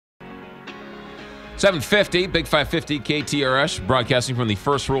750, Big 550 KTRS, broadcasting from the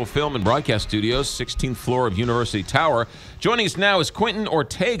First Roll Film and Broadcast Studios, 16th floor of University Tower. Joining us now is Quentin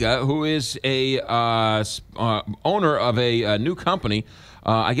Ortega, who is a owner of a new company.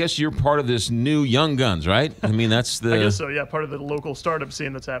 I guess you're part of this new Young Guns, right? I mean, that's the... I guess so, yeah, part of the local startup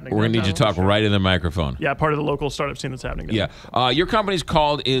scene that's happening. We're going to need you to talk right in the microphone. Yeah, part of the local startup scene that's happening. Yeah. Your company's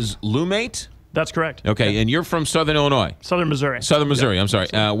called is Lumate? That's correct. Okay, yeah. And you're from Southern Illinois? Southern Missouri. Southern Missouri, yep. I'm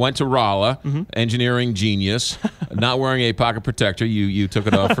sorry. Went to Rolla, engineering genius, not wearing a pocket protector. You took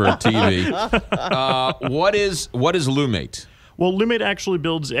it off for TV. What is Lumate? Well, Lumate actually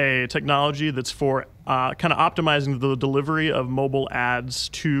builds a technology that's for kind of optimizing the delivery of mobile ads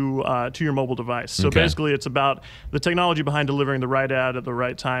to your mobile device. So basically, it's about the technology behind delivering the right ad at the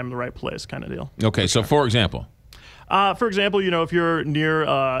right time, the right place kind of deal. Okay, so for example? For example, if you're near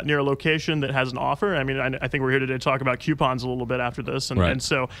a location that has an offer, I mean, I think we're here today to talk about coupons a little bit after this, and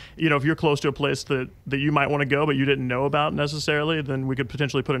so if you're close to a place that you might want to go but you didn't know about necessarily, then we could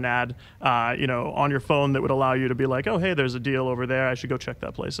potentially put an ad, on your phone that would allow you to be like, oh, hey, there's a deal over there, I should go check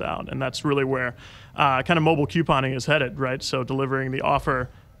that place out, and that's really where kind of mobile couponing is headed, right? So delivering the offer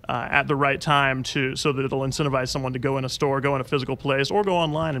at the right time so that it'll incentivize someone to go in a store, go in a physical place, or go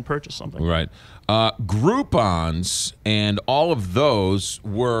online and purchase something. Right. Groupons and all of those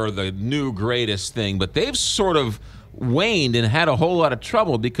were the new greatest thing, but they've sort of waned and had a whole lot of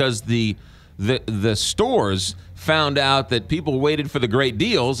trouble because the stores found out that people waited for the great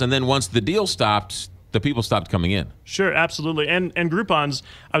deals, and then once the deal stopped, the people stopped coming in. Sure, absolutely. And Groupons,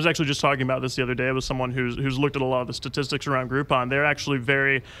 I was actually just talking about this the other day with someone who's looked at a lot of the statistics around Groupon. They're actually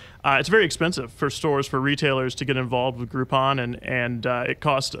it's very expensive for stores, for retailers to get involved with Groupon, and it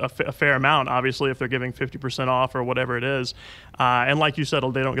costs a fair amount, obviously, if they're giving 50% off or whatever it is. And like you said,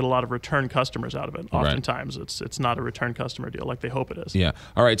 they don't get a lot of return customers out of it. Oftentimes, it's not a return customer deal like they hope it is. Yeah.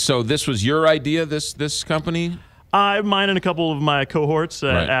 All right, so this was your idea, this company? Mine and a couple of my cohorts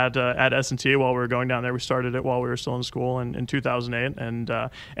at S&T while we were going down there. We started it while we were still in school in 2008,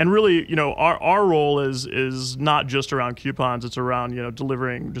 and really, our role is not just around coupons. It's around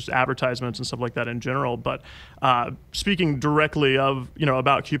delivering just advertisements and stuff like that in general. But speaking directly of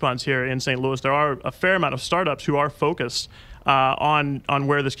about coupons here in St. Louis, there are a fair amount of startups who are focused on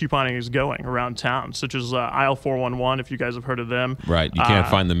where this couponing is going around town, such as Aisle 411, if you guys have heard of them. Right, you can't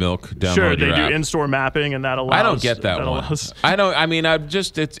find the milk. Download sure, they your do app. in-store mapping, and that allows. I don't get that one. I don't. I mean,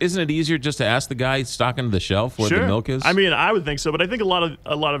 isn't it easier just to ask the guy stocking the shelf where the milk is? I mean, I would think so, but I think a lot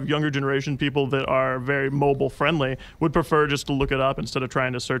of younger generation people that are very mobile friendly would prefer just to look it up instead of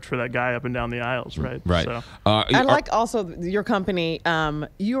trying to search for that guy up and down the aisles, right? Right. So. I like also your company.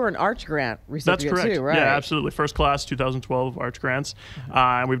 You are an Arch Grant recipient. That's correct. Too, right? Yeah, absolutely. First class 2012 Arch Grants.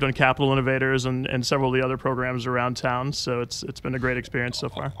 And we've done Capital Innovators and several of the other programs around town, so it's been a great experience so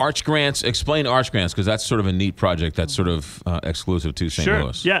far. Arch Grants, explain Arch Grants, because that's sort of a neat project that's sort of exclusive to St.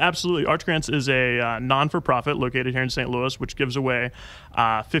 Louis. Yeah, absolutely. Arch Grants is a non-for-profit located here in St. Louis, which gives away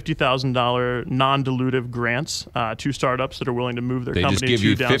 $50,000 non-dilutive grants to startups that are willing to move their company to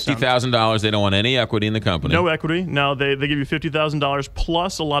downtown. They just give you $50,000. They don't want any equity in the company. No equity. No, they give you $50,000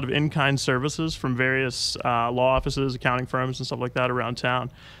 plus a lot of in-kind services from various law offices, accounting firms, and stuff like that around town.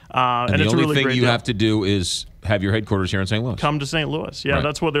 And it's the only a really thing great you deal. have to do is have your headquarters here in St. Louis. Come to St. Louis. Yeah,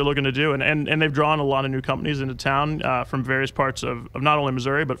 that's what they're looking to do. And they've drawn a lot of new companies into town from various parts of not only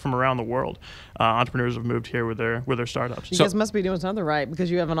Missouri, but from around the world. Entrepreneurs have moved here with their startups. You guys must be doing something right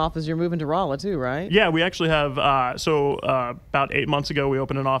because you have an office. You're moving to Rolla too, right? Yeah, we actually have. About 8 months ago, we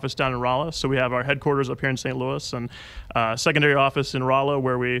opened an office down in Rolla. So we have our headquarters up here in St. Louis and secondary office in Rolla,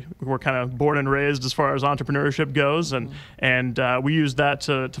 where we were kind of born and raised as far as entrepreneurship goes. And we use that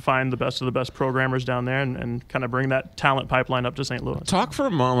to find the best of the best programmers down there and kind of bring that talent pipeline up to St. Louis. Talk for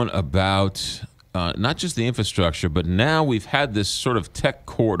a moment about not just the infrastructure, but now we've had this sort of tech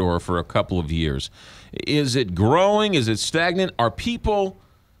corridor for a couple of years. Is it growing? Is it stagnant? Are people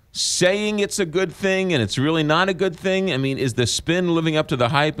saying it's a good thing and it's really not a good thing? I mean, is the spin living up to the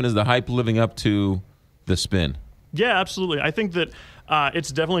hype, and is the hype living up to the spin? Yeah, absolutely. I think that it's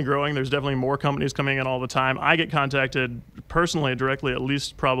definitely growing. There's definitely more companies coming in all the time. I get contacted personally, directly, at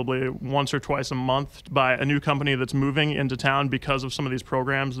least probably once or twice a month by a new company that's moving into town because of some of these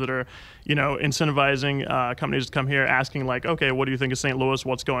programs that are, incentivizing companies to come here, asking like, okay, what do you think of St. Louis?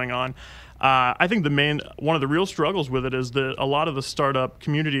 What's going on? I think one of the real struggles with it is that a lot of the startup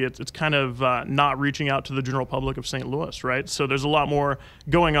community, it's kind of not reaching out to the general public of St. Louis, right? So there's a lot more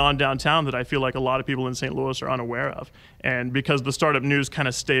going on downtown that I feel like a lot of people in St. Louis are unaware of. And because the startup news kind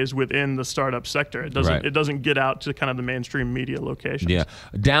of stays within the startup sector, it doesn't get out to kind of the mainstream media locations. Yeah.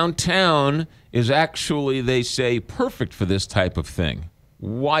 Downtown is actually, they say, perfect for this type of thing.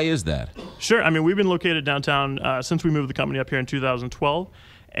 Why is that? Sure. I mean, we've been located downtown since we moved the company up here in 2012.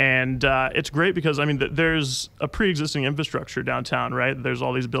 And it's great because, I mean, there's a pre-existing infrastructure downtown, right? There's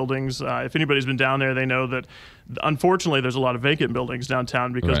all these buildings. If anybody's been down there, they know that, unfortunately, there's a lot of vacant buildings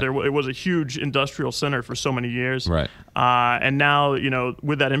downtown because Right. it was a huge industrial center for so many years. Right. And now,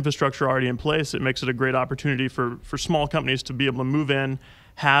 with that infrastructure already in place, it makes it a great opportunity for small companies to be able to move in,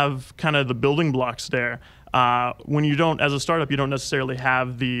 have kind of the building blocks there. When you don't, as a startup, you don't necessarily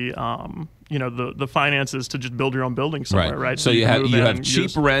have the the finances to just build your own building somewhere, right? So you have move in and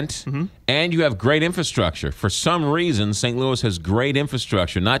cheap rent, and you have great infrastructure. For some reason, St. Louis has great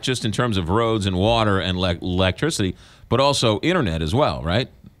infrastructure, not just in terms of roads and water and electricity, but also internet as well, right?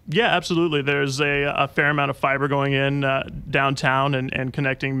 Yeah, absolutely. There's a fair amount of fiber going in downtown and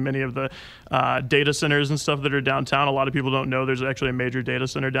connecting many of the data centers and stuff that are downtown. A lot of people don't know there's actually a major data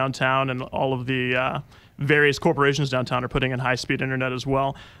center downtown, and all of the various corporations downtown are putting in high-speed internet as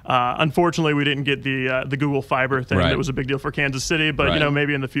well. Unfortunately, we didn't get the Google Fiber thing. Right. That was a big deal for Kansas City, but Right.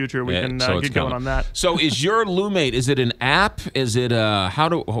 maybe in the future we can so it's get going coming on that. So is your Lumate, is it an app? Is it how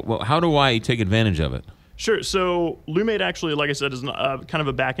do I take advantage of it? Sure. So Lumate actually, like I said, is kind of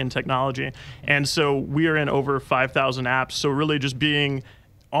a back-end technology. And so we are in over 5,000 apps. So really just being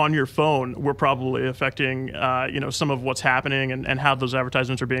on your phone, we're probably affecting some of what's happening and how those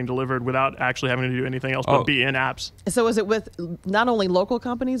advertisements are being delivered without actually having to do anything else but be in apps. So is it with not only local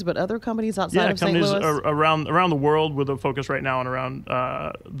companies, but other companies outside of St. companies Louis? around the world with a focus right now on around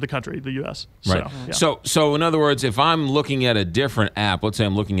the country, the U.S. Right. So in other words, if I'm looking at a different app, let's say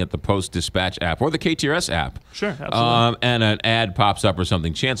I'm looking at the Post Dispatch app or the KTRS app, Sure, absolutely. And an ad pops up or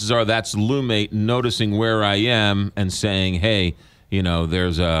something, chances are that's Lumate noticing where I am and saying, hey,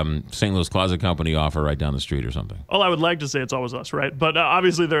 there's a St. Louis Closet Company offer right down the street or something. Well, I would like to say it's always us, right? But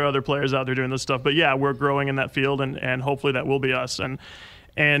obviously there are other players out there doing this stuff. But yeah, we're growing in that field, and hopefully that will be us.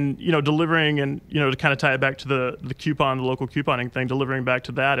 And delivering and to kind of tie it back to the local couponing thing, delivering back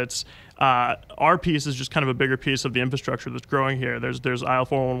to that, it's our piece is just kind of a bigger piece of the infrastructure that's growing here. There's Aisle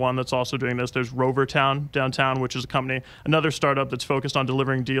 411 that's also doing this. There's Rovertown downtown, which is a company, another startup that's focused on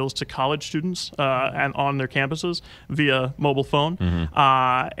delivering deals to college students and on their campuses via mobile phone.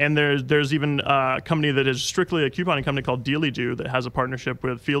 And there's even a company that is strictly a couponing company called Dealy Do that has a partnership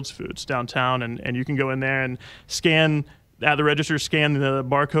with Fields Foods downtown, and you can go in there and scan. At the register, scan the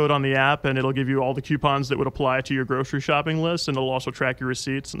barcode on the app, and it'll give you all the coupons that would apply to your grocery shopping list, and it'll also track your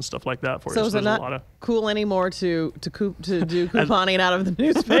receipts and stuff like that for you. So is it not cool anymore to do couponing out of the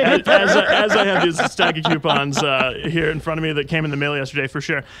newspaper? As I have this stack of coupons here in front of me that came in the mail yesterday, for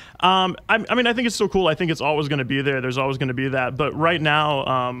sure. I mean, I think it's so cool. I think it's always going to be there. There's always going to be that. But right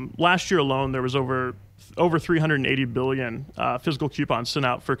now, last year alone, there was over 380 billion physical coupons sent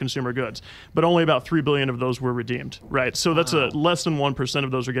out for consumer goods, but only about 3 billion of those were redeemed, right? So that's less than 1%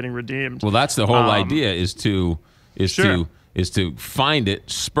 of those are getting redeemed. Well, that's the whole idea is to find it,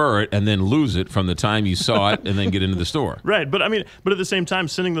 spur it, and then lose it from the time you saw it and then get into the store. Right, but at the same time,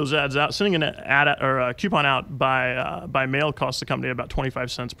 sending those ads out, sending an ad or a coupon out by mail costs the company about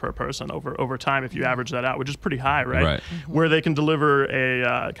 25 cents per person over time if you average that out, which is pretty high, right? Right. Where they can deliver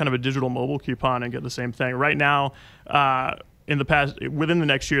a kind of a digital mobile coupon and get the same thing. Right now, within the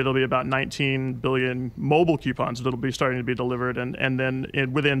next year, there'll be about 19 billion mobile coupons that'll be starting to be delivered, and then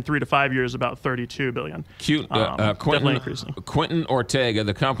within 3 to 5 years, about 32 billion. Definitely increasing. Quentin Ortega,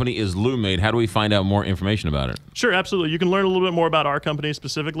 the company is Lumate. How do we find out more information about it? Sure, absolutely. You can learn a little bit more about our company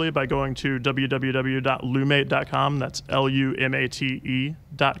specifically by going to www.lumate.com. That's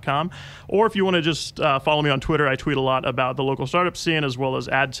LUMATE.com. Or if you want to just follow me on Twitter, I tweet a lot about the local startup scene as well as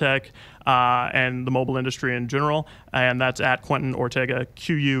ad tech and the mobile industry in general. And that's at Quentin Ortega,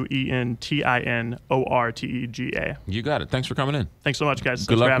 QUENTINORTEGA. You got it. Thanks for coming in. Thanks so much, guys.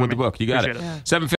 Good Thanks for luck having with the me. book. You got Appreciate it. it. 7:50.